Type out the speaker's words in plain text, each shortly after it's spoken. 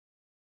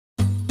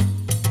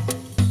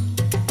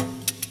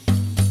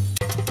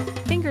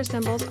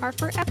finger cymbals are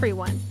for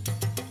everyone.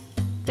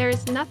 There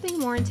is nothing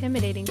more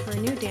intimidating for a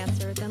new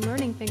dancer than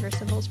learning finger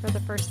cymbals for the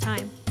first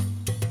time.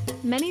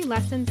 Many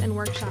lessons and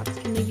workshops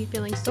can leave you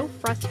feeling so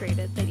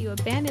frustrated that you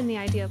abandon the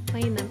idea of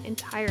playing them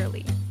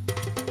entirely.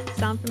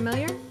 Sound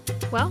familiar?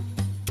 Well,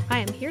 I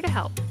am here to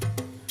help.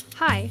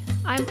 Hi,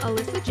 I'm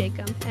Alyssa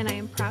Jacob, and I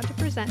am proud to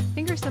present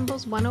Finger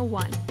Cymbals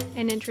 101,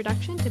 an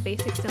introduction to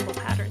Basic Cymbal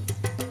Patterns.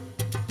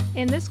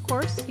 In this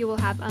course, you will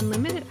have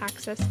unlimited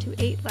access to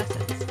 8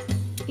 lessons,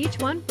 each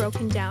one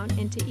broken down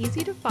into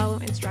easy-to-follow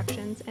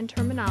instructions and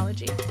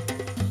terminology.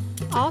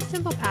 All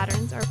cymbal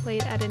patterns are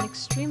played at an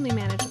extremely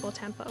manageable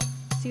tempo,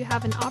 so you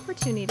have an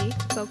opportunity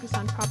to focus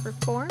on proper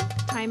form,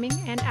 timing,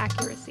 and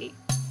accuracy.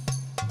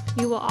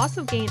 You will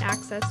also gain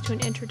access to an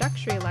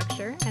introductory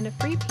lecture and a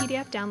free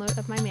PDF download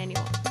of my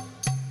manual.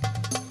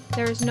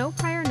 There is no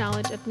prior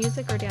knowledge of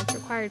music or dance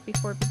required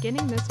before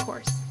beginning this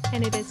course,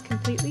 and it is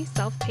completely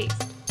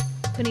self-paced,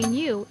 putting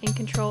you in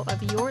control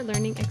of your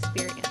learning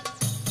experience.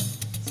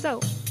 So,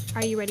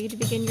 are you ready to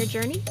begin your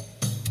journey?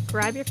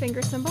 Grab your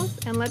finger cymbals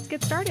and let's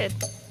get started!